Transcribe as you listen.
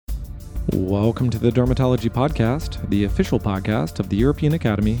Welcome to the Dermatology Podcast, the official podcast of the European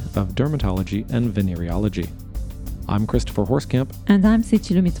Academy of Dermatology and Venereology. I'm Christopher Horskamp. And I'm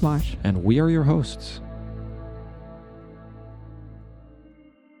Seçil Mitvar. And we are your hosts.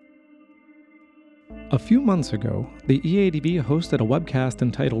 A few months ago, the EADV hosted a webcast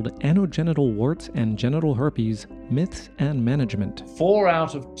entitled Anogenital Warts and Genital Herpes, Myths and Management. 4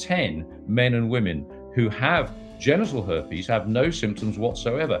 out of 10 men and women who have genital herpes have no symptoms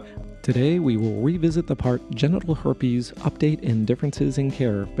whatsoever. Today, we will revisit the part Genital Herpes, Update and Differences in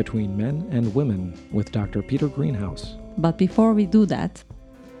Care Between Men and Women with Dr. Peter Greenhouse. But before we do that,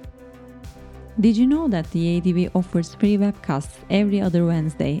 did you know that the EADV offers free webcasts every other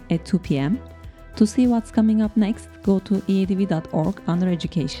Wednesday at 2 p.m.? To see what's coming up next, go to eadv.org under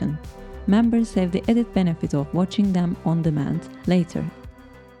Education. Members have the added benefit of watching them on demand later.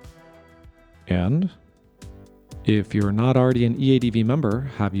 And if you're not already an EADV member,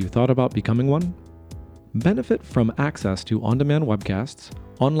 have you thought about becoming one? Benefit from access to on-demand webcasts,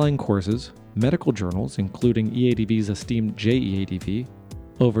 online courses, medical journals including EADV's esteemed JEADV,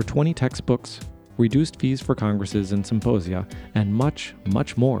 over 20 textbooks, reduced fees for congresses and symposia, and much,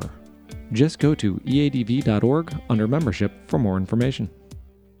 much more. Just go to eadv.org under membership for more information.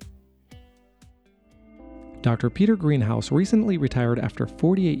 Dr. Peter Greenhouse recently retired after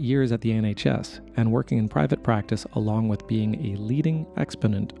 48 years at the NHS and working in private practice along with being a leading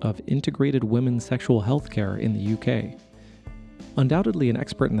exponent of integrated women's sexual health care in the UK. Undoubtedly an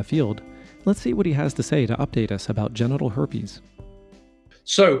expert in the field, let's see what he has to say to update us about genital herpes.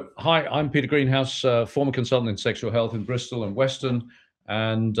 So, hi, I'm Peter Greenhouse, former consultant in sexual health in Bristol and Weston,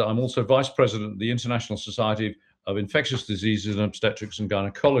 and I'm also Vice President of the International Society of Infectious Diseases and Obstetrics and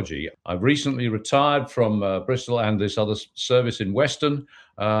Gynecology. I've recently retired from Bristol and this other service in Weston,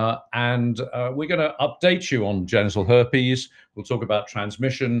 and we're going to update you on genital herpes. We'll talk about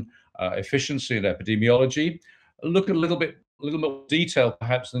transmission, efficiency and epidemiology. Look at a little bit more detail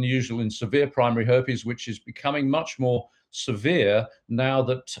perhaps than usual in severe primary herpes, which is becoming much more severe now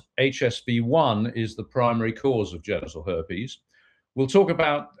that HSV1 is the primary cause of genital herpes. We'll talk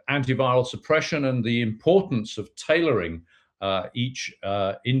about antiviral suppression and the importance of tailoring each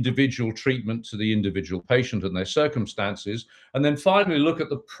individual treatment to the individual patient and their circumstances. And then finally, look at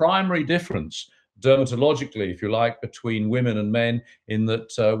the primary difference, dermatologically, if you like, between women and men, in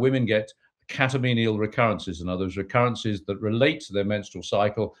that women get catamenial recurrences, in other words, recurrences that relate to their menstrual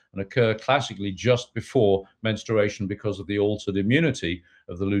cycle and occur classically just before menstruation because of the altered immunity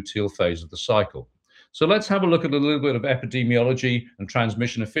of the luteal phase of the cycle. So let's have a look at a little bit of epidemiology and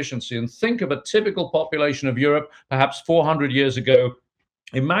transmission efficiency and think of a typical population of Europe, perhaps 400 years ago.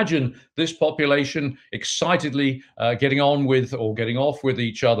 Imagine this population excitedly getting on with or getting off with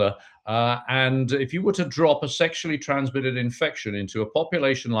each other. And if you were to drop a sexually transmitted infection into a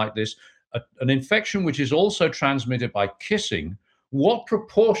population like this, an infection which is also transmitted by kissing, what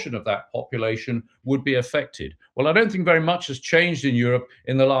proportion of that population would be affected? Well, I don't think very much has changed in Europe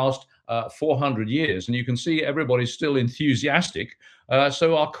in the last 400 years, and you can see everybody's still enthusiastic.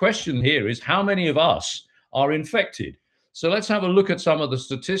 So our question here is, how many of us are infected? So let's have a look at some of the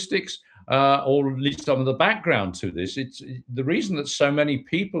statistics, or at least some of the background to this. It's the reason that so many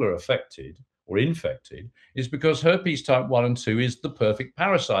people are affected or infected is because herpes type 1 and 2 is the perfect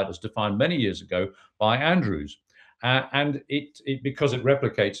parasite, as defined many years ago by Andrews. And it because it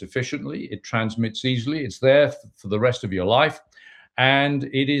replicates efficiently, it transmits easily, it's there for the rest of your life, and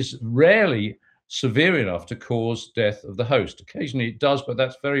it is rarely severe enough to cause death of the host. Occasionally it does, but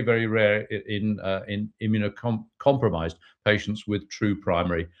that's very, very rare in immunocompromised patients with true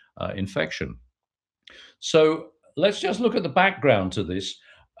primary infection. So let's just look at the background to this.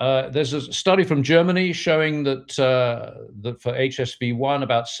 There's a study from Germany showing that for HSV1,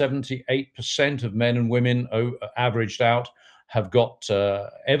 about 78% of men and women averaged out have got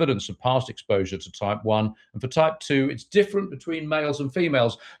evidence of past exposure to type 1. And for type 2, it's different between males and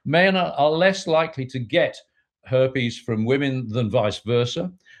females. Men are less likely to get herpes from women than vice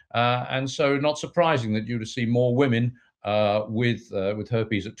versa. And so not surprising that you would see more women with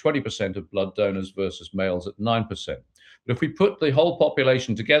herpes at 20% of blood donors versus males at 9%. But if we put the whole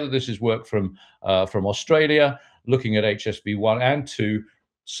population together, this is work from Australia, looking at HSV1 and 2,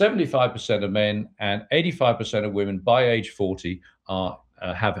 75% of men and 85% of women by age 40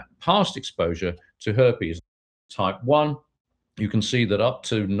 have past exposure to herpes type 1. You can see that up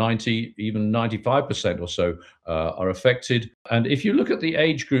to 90, even 95% or so are affected. And if you look at the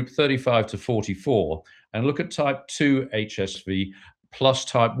age group 35 to 44 and look at type 2 HSV plus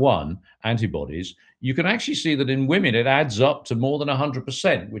type 1 antibodies, you can actually see that in women it adds up to more than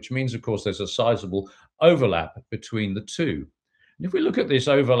 100%, which means, of course, there's a sizable overlap between the two. And if we look at this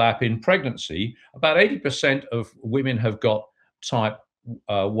overlap in pregnancy, about 80% of women have got type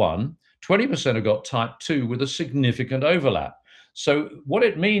 1, 20% have got type 2 with a significant overlap. So what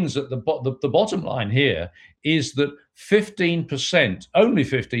it means at the bottom line here is that 15%, only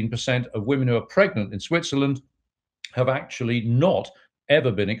 15% of women who are pregnant in Switzerland have actually not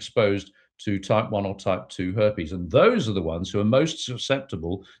ever been exposed to type 1 or type 2 herpes. And those are the ones who are most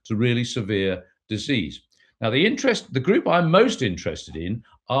susceptible to really severe disease. Now, the group I'm most interested in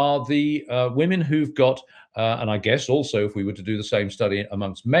are the women who've got, and I guess also if we were to do the same study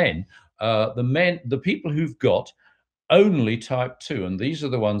amongst men, the people who've got only type 2. And these are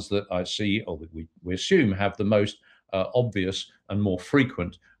the ones that I see, or that we assume have the most obvious and more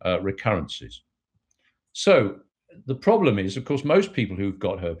frequent recurrences. So the problem is, of course, most people who've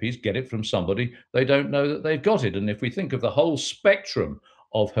got herpes get it from somebody they don't know that they've got it. And if we think of the whole spectrum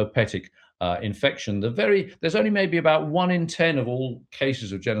of herpetic infection, there's only maybe about 1 in 10 of all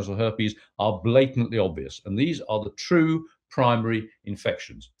cases of genital herpes are blatantly obvious. And these are the true primary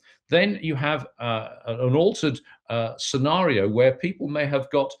infections. Then you have an altered scenario where people may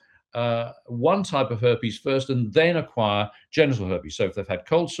have got one type of herpes first and then acquire genital herpes. So if they've had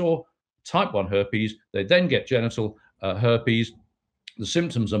cold sore, type 1 herpes, they then get genital herpes. The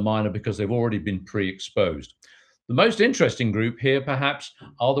symptoms are minor because they've already been pre-exposed. The most interesting group here, perhaps,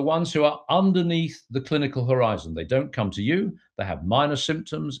 are the ones who are underneath the clinical horizon. They don't come to you. They have minor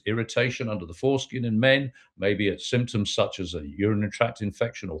symptoms, irritation under the foreskin in men, maybe it's symptoms such as a urinary tract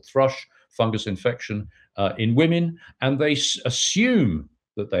infection or thrush fungus infection in women, and they assume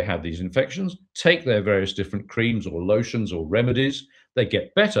that they have these infections, take their various different creams or lotions or remedies. They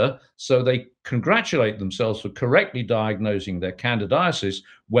get better, so they congratulate themselves for correctly diagnosing their candidiasis,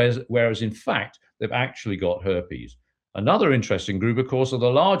 whereas in fact, they've actually got herpes. Another interesting group, of course, are the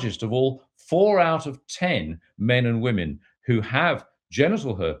largest of all. 4 out of 10 men and women who have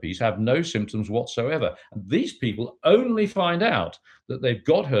genital herpes have no symptoms whatsoever. And these people only find out that they've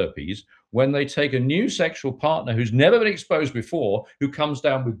got herpes when they take a new sexual partner who's never been exposed before, who comes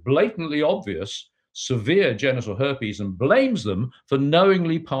down with blatantly obvious severe genital herpes and blames them for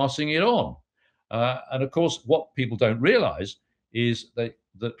knowingly passing it on. And of course, what people don't realize is that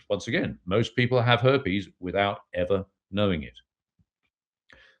once again, most people have herpes without ever knowing it.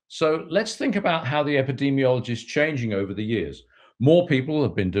 So let's think about how the epidemiology is changing over the years. More people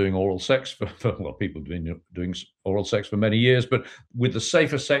have been doing oral sex well, people have been doing oral sex for many years, but with the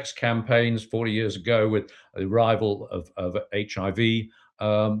safer sex campaigns 40 years ago, with the arrival of HIV,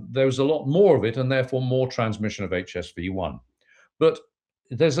 there was a lot more of it and therefore more transmission of HSV1. But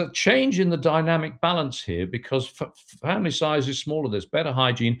there's a change in the dynamic balance here because family size is smaller, there's better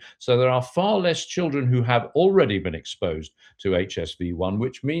hygiene, so there are far less children who have already been exposed to HSV1,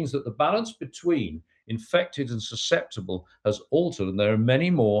 which means that the balance between infected and susceptible has altered, and there are many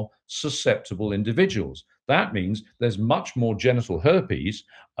more susceptible individuals. That means there's much more genital herpes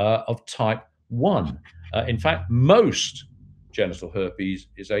of type 1. In fact, most genital herpes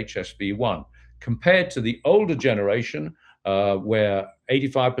is HSV1. Compared to the older generation, where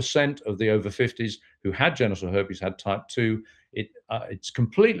 85% of the over 50s who had genital herpes had type 2, it's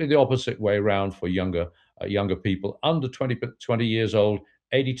completely the opposite way around for younger people. Under 20 years old,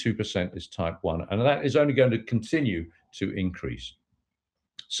 82% is type 1, and that is only going to continue to increase.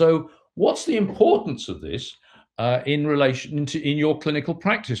 So what's the importance of this in relation to in your clinical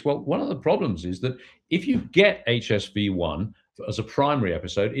practice? Well, one of the problems is that if you get HSV1 as a primary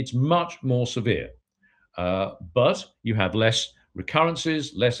episode, it's much more severe. But you have less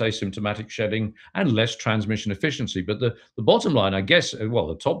recurrences, less asymptomatic shedding, and less transmission efficiency. But the bottom line, I guess, well,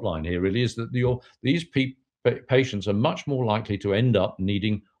 the top line here really is that these patients are much more likely to end up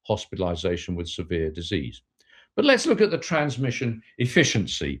needing hospitalization with severe disease. But let's look at the transmission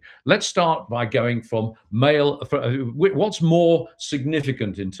efficiency. Let's start by going from what's more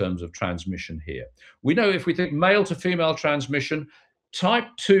significant in terms of transmission here. We know if we think male to female transmission, type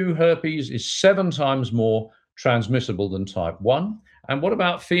 2 herpes is 7 times more transmissible than type 1. And what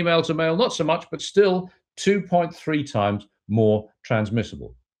about female to male? Not so much, but still 2.3 times more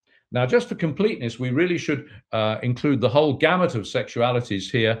transmissible. Now, just for completeness, we really should include the whole gamut of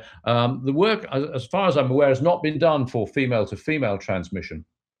sexualities here. The work, as far as I'm aware, has not been done for female to female transmission.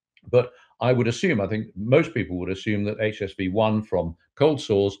 But I would assume, I think most people would assume that HSV1 from cold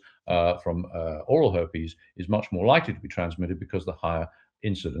sores, from oral herpes, is much more likely to be transmitted because of the higher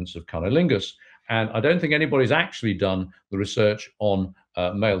incidence of cunnilingus. And I don't think anybody's actually done the research on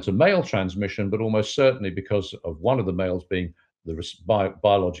male to male transmission, but almost certainly because of one of the males being the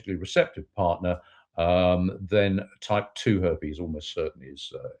biologically receptive partner, then type 2 herpes almost certainly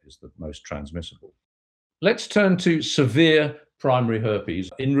is the most transmissible. Let's turn to severe primary herpes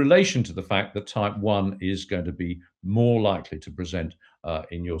in relation to the fact that type 1 is going to be more likely to present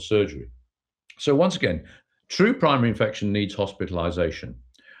in your surgery. So once again, true primary infection needs hospitalization.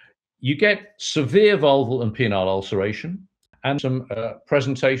 You get severe vulval and penile ulceration and some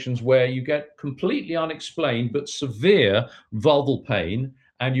presentations where you get completely unexplained but severe vulval pain.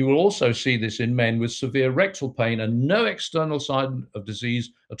 And you will also see this in men with severe rectal pain and no external sign of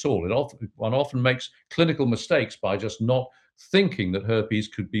disease at all. One often makes clinical mistakes by just not thinking that herpes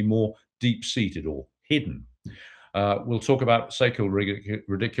could be more deep-seated or hidden. We'll talk about sacral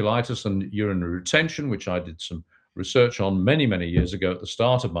radiculitis and urinary retention, which I did some research on many, many years ago at the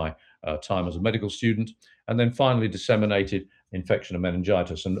start of my time as a medical student. And then finally, disseminated infection of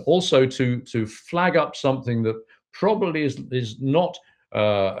meningitis. And also to flag up something that probably is not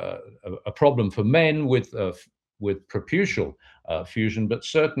a problem for men with preputial fusion, but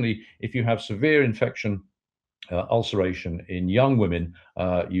certainly if you have severe infection ulceration in young women,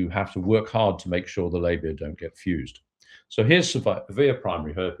 you have to work hard to make sure the labia don't get fused. So here's severe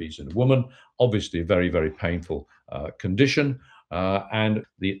primary herpes in a woman, obviously a very, very painful condition. And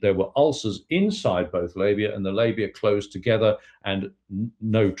there were ulcers inside both labia, and the labia closed together, and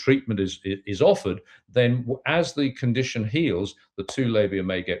no treatment is offered. Then, as the condition heals, the two labia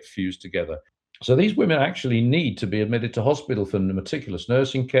may get fused together. So these women actually need to be admitted to hospital for meticulous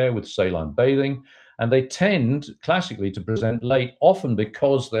nursing care with saline bathing. And they tend classically to present late, often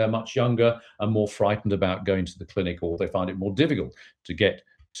because they're much younger and more frightened about going to the clinic, or they find it more difficult to get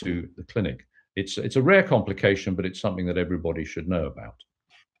to the clinic. It's a rare complication, but it's something that everybody should know about.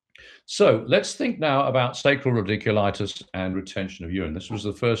 So let's think now about sacral radiculitis and retention of urine. This was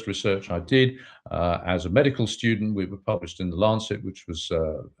the first research I did as a medical student. We were published in the Lancet, which was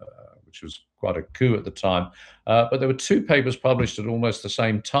quite a coup at the time. But there were two papers published at almost the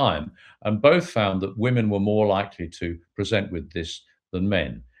same time, and both found that women were more likely to present with this than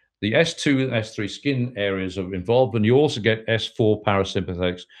men. The S2 and S3 skin areas are involved, and you also get S4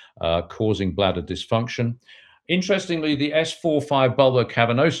 parasympathetics causing bladder dysfunction. Interestingly, the S4-5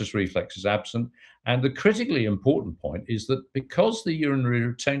 bulbocavernosus reflex is absent. And the critically important point is that because the urinary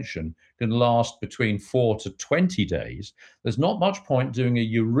retention can last between 4 to 20 days, there's not much point doing a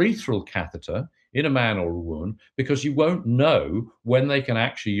urethral catheter in a man or a woman because you won't know when they can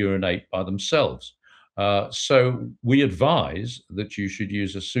actually urinate by themselves. So we advise that you should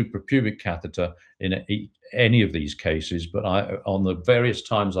use a suprapubic catheter in any of these cases. But on the various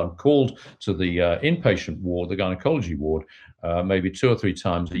times I'm called to the inpatient ward, the gynecology ward, maybe 2 or 3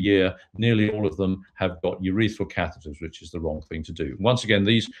 times a year, nearly all of them have got urethral catheters, which is the wrong thing to do. Once again,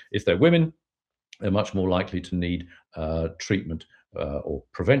 these, if they're women, they're much more likely to need treatment or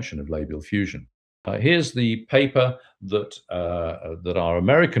prevention of labial fusion. Here's the paper that our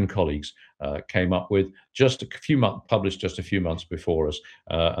American colleagues came up with just a few months, published just a few months before us,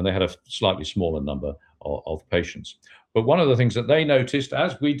 and they had a slightly smaller number of patients. But one of the things that they noticed,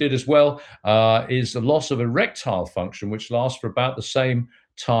 as we did as well, is the loss of erectile function, which lasts for about the same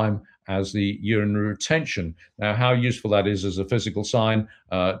time as the urinary retention. Now, how useful that is as a physical sign,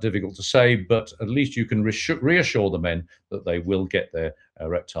 difficult to say, but at least you can reassure the men that they will get their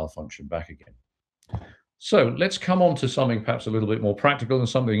erectile function back again. So let's come on to something perhaps a little bit more practical and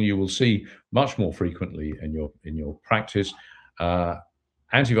something you will see much more frequently in your practice,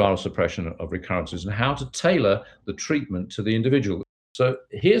 antiviral suppression of recurrences and how to tailor the treatment to the individual. So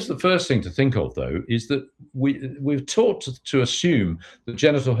here's the first thing to think of, though, is that we've taught to assume that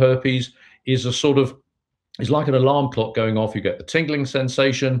genital herpes is like an alarm clock going off. You get the tingling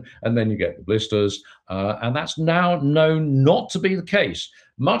sensation and then you get the blisters. And that's now known not to be the case.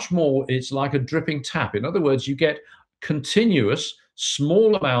 Much more, it's like a dripping tap. In other words, you get continuous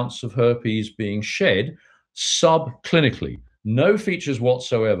small amounts of herpes being shed subclinically, no features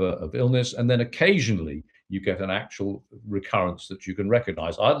whatsoever of illness. And then occasionally you get an actual recurrence that you can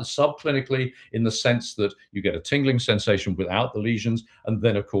recognize, either subclinically in the sense that you get a tingling sensation without the lesions, and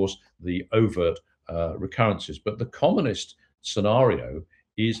then, of course, the overt recurrences. But the commonest scenario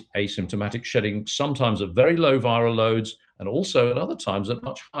is asymptomatic shedding, sometimes at very low viral loads, and also at other times at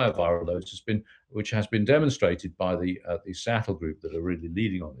much higher viral loads, which has been demonstrated by the Seattle group that are really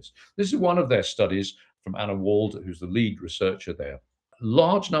leading on this. This is one of their studies from Anna Wald, who's the lead researcher there.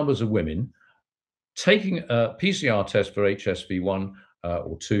 Large numbers of women taking a PCR test for HSV1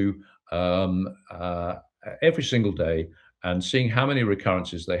 or 2 every single day, and seeing how many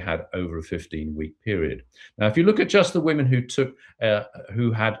recurrences they had over a 15-week period. Now, if you look at just the women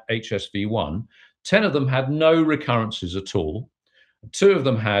who had HSV1, 10 of them had no recurrences at all. 2 of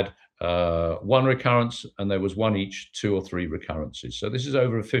them had 1 recurrence, and there was 1 each, 2 or 3 recurrences. So this is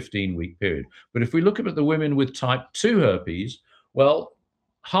over a 15-week period. But if we look at the women with type 2 herpes, Well,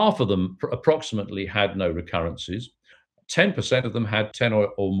 half of them approximately had no recurrences. 10% of them had 10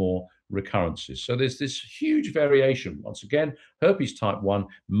 or more recurrences. So there's this huge variation. Once again, herpes type 1,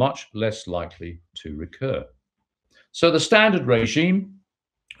 much less likely to recur. So the standard regime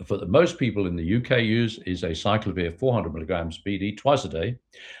for that most people in the UK use is acyclovir 400 milligrams BD twice a day.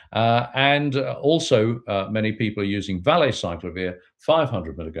 And also, many people are using valacyclovir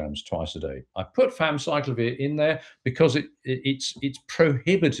 500 milligrams twice a day. I put famciclovir in there because it's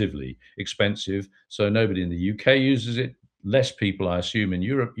prohibitively expensive, so nobody in the UK uses it. Less people, I assume, in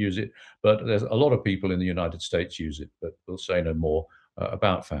Europe use it, but there's a lot of people in the United States use it. But we'll say no more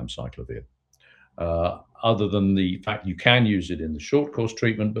about famciclovir. Other than the fact you can use it in the short course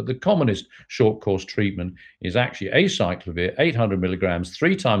treatment, but the commonest short course treatment is actually acyclovir, 800 milligrams,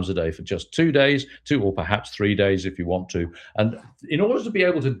 3 times a day for just 2 days, 2 or perhaps 3 days if you want to. And in order to be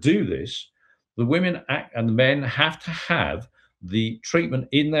able to do this, the women and the men have to have the treatment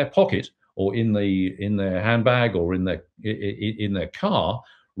in their pocket or in their handbag or in their car,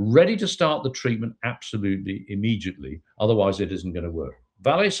 ready to start the treatment absolutely immediately. Otherwise, it isn't going to work.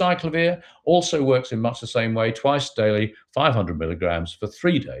 Valacyclovir also works in much the same way, twice daily, 500 milligrams for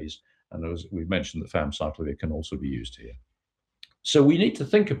 3 days. And as we've mentioned, that famciclovir can also be used here. So we need to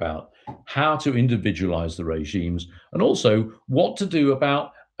think about how to individualize the regimes and also what to do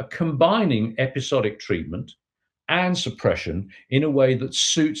about combining episodic treatment and suppression in a way that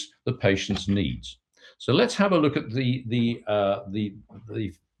suits the patient's needs. So let's have a look at the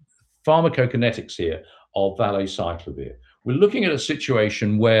pharmacokinetics here of valacyclovir. We're looking at a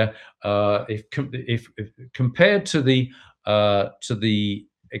situation where, if compared to the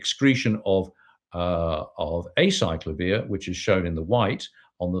excretion of acyclovir, which is shown in the white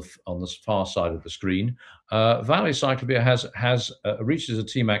on the far side of the screen, valacyclovir reaches a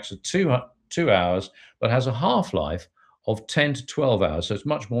Tmax of 2 hours, but has a half-life of 10 to 12 hours. So it's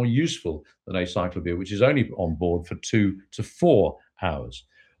much more useful than acyclovir, which is only on board for 2 to 4 hours.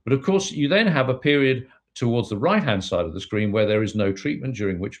 But of course, you then have a period towards the right-hand side of the screen where there is no treatment,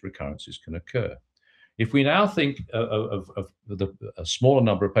 during which recurrences can occur. If we now think of a smaller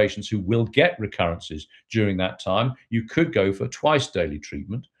number of patients who will get recurrences during that time, you could go for twice daily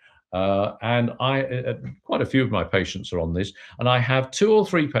treatment. And quite a few of my patients are on this, and I have 2 or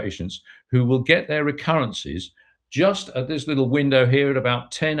 3 patients who will get their recurrences just at this little window here at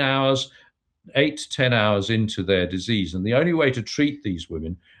about 10 hours, 8 to 10 hours into their disease. And the only way to treat these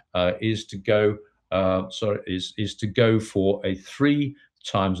women is to go for a 3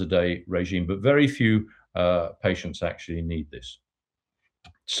 times a day regime, but very few patients actually need this.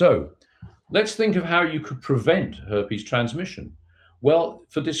 So let's think of how you could prevent herpes transmission. Well,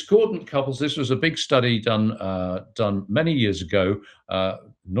 for discordant couples, this was a big study done many years ago,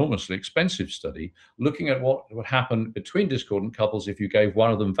 enormously expensive study, looking at what would happen between discordant couples if you gave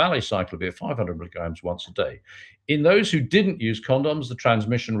one of them valacyclovir 500 milligrams once a day. In those who didn't use condoms, the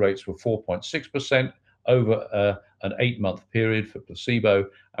transmission rates were 4.6% over an 8-month period for placebo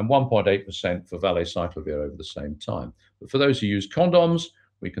and 1.8% for valacyclovir over the same time. But for those who used condoms,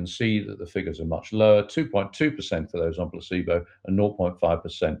 we can see that the figures are much lower, 2.2% for those on placebo and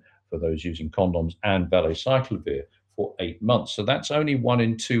 0.5% for those using condoms and valacyclovir for 8 months. So that's only 1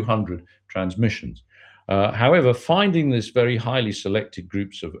 in 200 transmissions. However, finding this very highly selected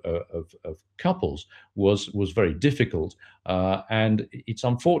groups of couples was very difficult, and it's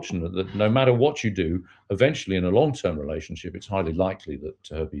unfortunate that no matter what you do, eventually in a long-term relationship, it's highly likely that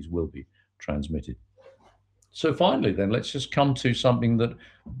herpes will be transmitted. So finally, then, let's just come to something that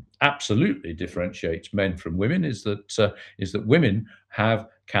absolutely differentiates men from women, is that women have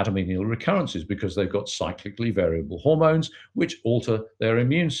catamenial recurrences because they've got cyclically variable hormones which alter their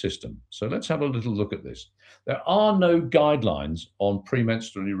immune system. So let's have a little look at this. There are no guidelines on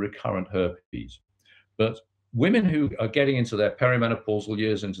premenstrually recurrent herpes, but women who are getting into their perimenopausal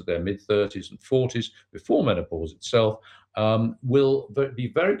years, into their mid-30s and 40s, before menopause itself, will be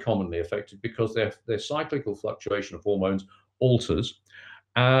very commonly affected because their cyclical fluctuation of hormones alters,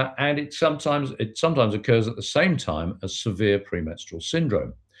 and it sometimes occurs at the same time as severe premenstrual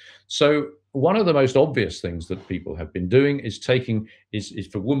syndrome. So one of the most obvious things that people have been doing is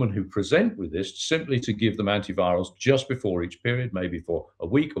for women who present with this, simply to give them antivirals just before each period, maybe for a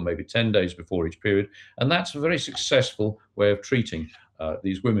week or maybe 10 days before each period. And that's a very successful way of treating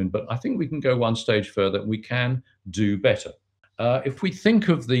these women. But I think we can go one stage further. We can do better. If we think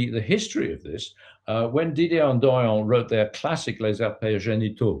of the history of this, when Didier and Doyon wrote their classic Les Herpes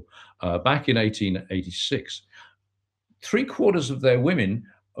Genitaux back in 1886, 3/4 of their women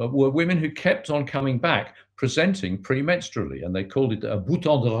were women who kept on coming back presenting premenstrually, and they called it a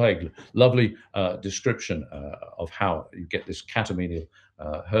bouton de règle. Lovely description of how you get this catamenial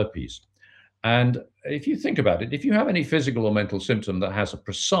herpes. And if you think about it, if you have any physical or mental symptom that has a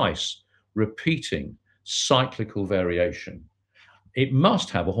precise, repeating, cyclical variation, it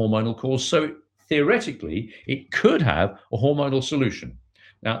must have a hormonal cause. So theoretically, it could have a hormonal solution.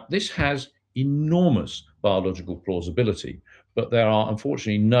 Now, this has enormous biological plausibility, but there are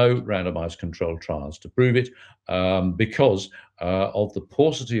unfortunately no randomized controlled trials to prove it because of the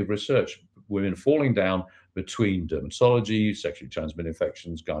paucity of research. Women falling down between dermatology, sexually transmitted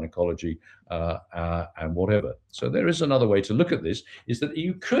infections, gynecology, and whatever. So there is another way to look at this, is that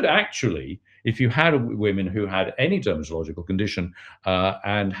you could actually, if you had women who had any dermatological condition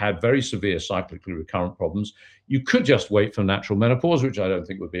and had very severe cyclically recurrent problems, you could just wait for natural menopause, which I don't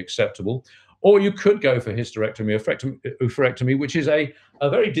think would be acceptable. Or you could go for hysterectomy or oophorectomy, which is a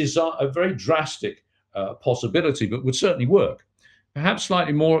very drastic possibility, but would certainly work. Perhaps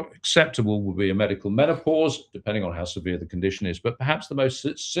slightly more acceptable would be a medical menopause, depending on how severe the condition is. But perhaps the most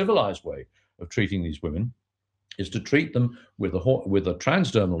civilized way of treating these women is to treat them with a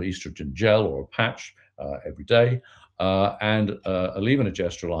transdermal estrogen gel or a patch every day and a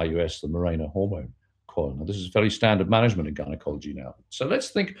levonorgestrel IUS, the Mirena hormone coil. Now, this is fairly standard management in gynecology now. So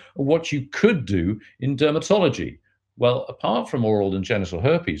let's think of what you could do in dermatology. Well, apart from oral and genital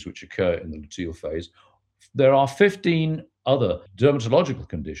herpes, which occur in the luteal phase, there are 15 other dermatological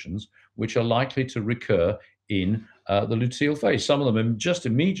conditions which are likely to recur in the luteal phase. Some of them just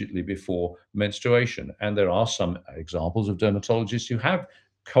immediately before menstruation. And there are some examples of dermatologists who have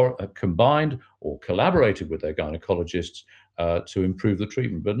combined or collaborated with their gynecologists to improve the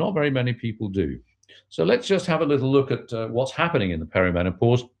treatment, but not very many people do. So let's just have a little look at what's happening in the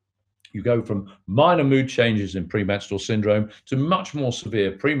perimenopause. You go from minor mood changes in premenstrual syndrome to much more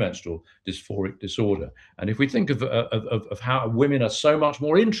severe premenstrual dysphoric disorder. And if we think of how women are so much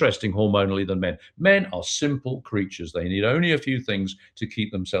more interesting hormonally than men, men are simple creatures. They need only a few things to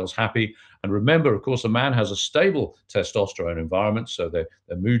keep themselves happy. And remember, of course, a man has a stable testosterone environment, so their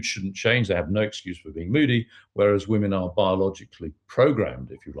mood shouldn't change. They have no excuse for being moody, whereas women are biologically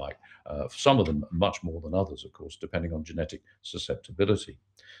programmed, if you like. Some of them much more than others, of course, depending on genetic susceptibility.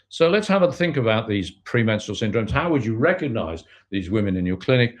 So let's have a think about these premenstrual syndromes. How would you recognize these women in your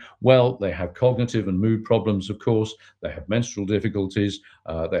clinic? Well, they have cognitive and mood problems, of course. They have menstrual difficulties.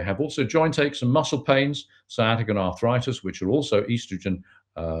 They have also joint aches and muscle pains, sciatica and arthritis, which are also estrogen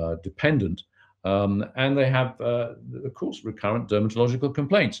dependent. And they have, of course, recurrent dermatological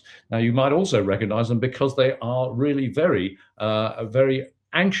complaints. Now, you might also recognize them because they are really very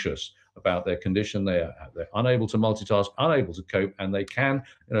anxious about their condition. They're unable to multitask, unable to cope, and they can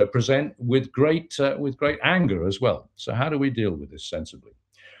present with great anger as well. So how do we deal with this sensibly?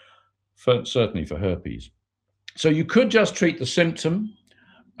 Certainly for herpes. So you could just treat the symptom,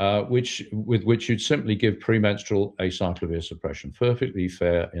 with which you'd simply give premenstrual acyclovir suppression. Perfectly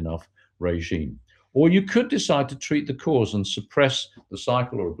fair enough regime. Or you could decide to treat the cause and suppress the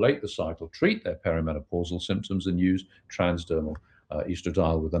cycle or ablate the cycle, treat their perimenopausal symptoms, and use transdermal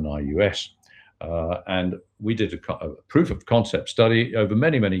estradiol with an IUS. And we did a proof of concept study over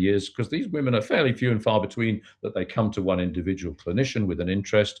many, many years, because these women are fairly few and far between that they come to one individual clinician with an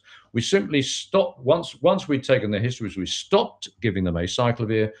interest. We simply stopped, once we'd taken their histories, we stopped giving them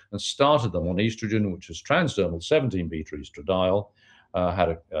acyclovir and started them on estrogen, which was transdermal 17-beta estradiol.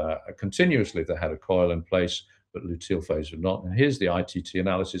 Continuously, they had a coil in place, but luteal phase would not. And here's the ITT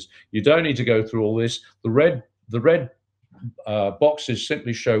analysis. You don't need to go through all this. The red boxes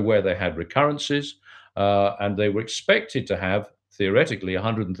simply show where they had recurrences, and they were expected to have, theoretically,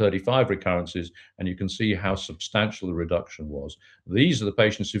 135 recurrences, and you can see how substantial the reduction was. These are the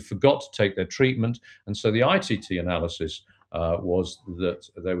patients who forgot to take their treatment, and so the ITT analysis was that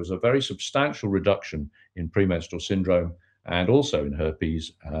there was a very substantial reduction in premenstrual syndrome and also in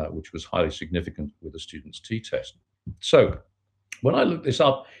herpes, which was highly significant with the student's t-test. So when I looked this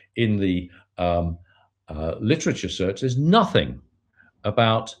up in the literature search, there's nothing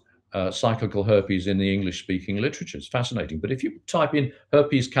about cyclical herpes in the English-speaking literature. It's fascinating. But if you type in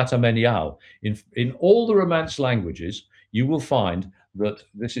herpes catamenial in all the Romance languages, you will find that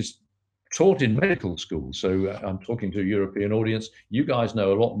this is taught in medical schools. So I'm talking to a European audience. You guys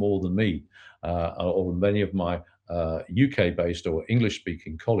know a lot more than me, or many of my UK-based or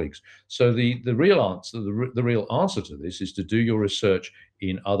English-speaking colleagues. So the real answer to this is to do your research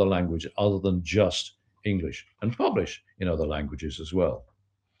in other languages other than just English, and publish in other languages as well.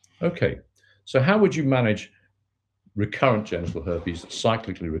 Okay, so how would you manage recurrent genital herpes that's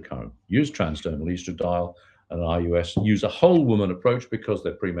cyclically recurrent? Use transdermal estradiol and IUS use a whole woman approach because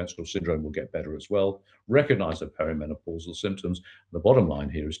their premenstrual syndrome will get better as well. Recognize their perimenopausal symptoms. The bottom line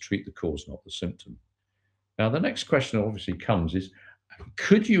here is treat the cause, not the symptom. Now, the next question obviously comes is,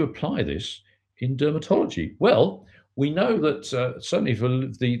 could you apply this in dermatology? Well, we know that certainly for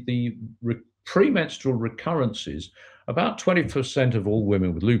the premenstrual recurrences, about 20% of all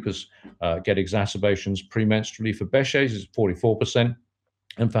women with lupus get exacerbations premenstrually. For Behçet's, it's 44%.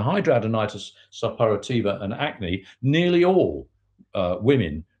 And for hidradenitis suppurativa and acne, nearly all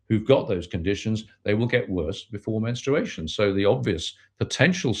women who've got those conditions, they will get worse before menstruation. So the obvious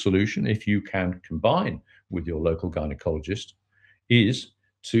potential solution, if you can combine with your local gynecologist, is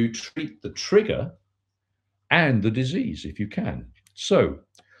to treat the trigger and the disease if you can. So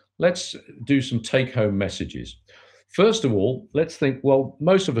let's do some take-home messages. First of all, let's think, well,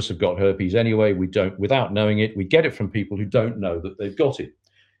 most of us have got herpes anyway. We don't, without knowing it, we get it from people who don't know that they've got it.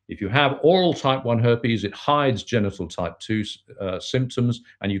 If you have oral type 1 herpes, it hides genital type 2 symptoms,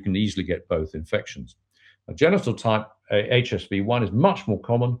 and you can easily get both infections. Now, genital type HSV1 is much more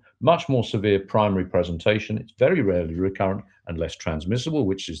common, much more severe primary presentation. It's very rarely recurrent and less transmissible,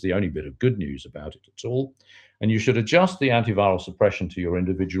 which is the only bit of good news about it at all. And you should adjust the antiviral suppression to your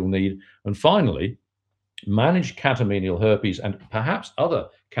individual need. And finally, manage catamenial herpes and perhaps other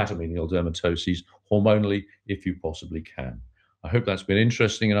catamenial dermatoses hormonally if you possibly can. I hope that's been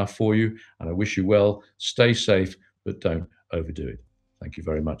interesting enough for you, and I wish you well. Stay safe, but don't overdo it. Thank you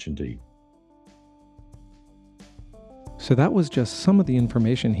very much indeed. So that was just some of the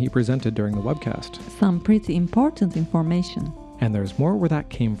information he presented during the webcast. Some pretty important information. And there's more where that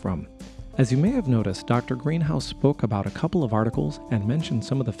came from. As you may have noticed, Dr. Greenhouse spoke about a couple of articles and mentioned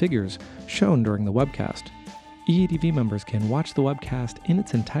some of the figures shown during the webcast. EADV members can watch the webcast in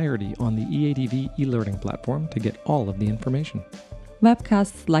its entirety on the EADV e-learning platform to get all of the information.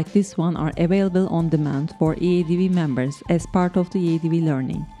 Webcasts like this one are available on demand for EADV members as part of the EADV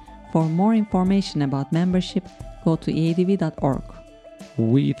learning. For more information about membership, go to eadv.org.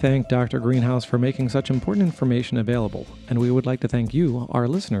 We thank Dr. Greenhouse for making such important information available, and we would like to thank you, our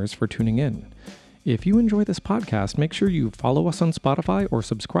listeners, for tuning in. If you enjoy this podcast, make sure you follow us on Spotify or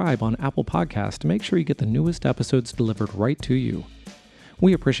subscribe on Apple Podcasts to make sure you get the newest episodes delivered right to you.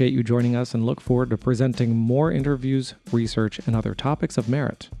 We appreciate you joining us and look forward to presenting more interviews, research, and other topics of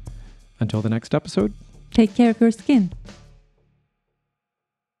merit. Until the next episode, take care of your skin.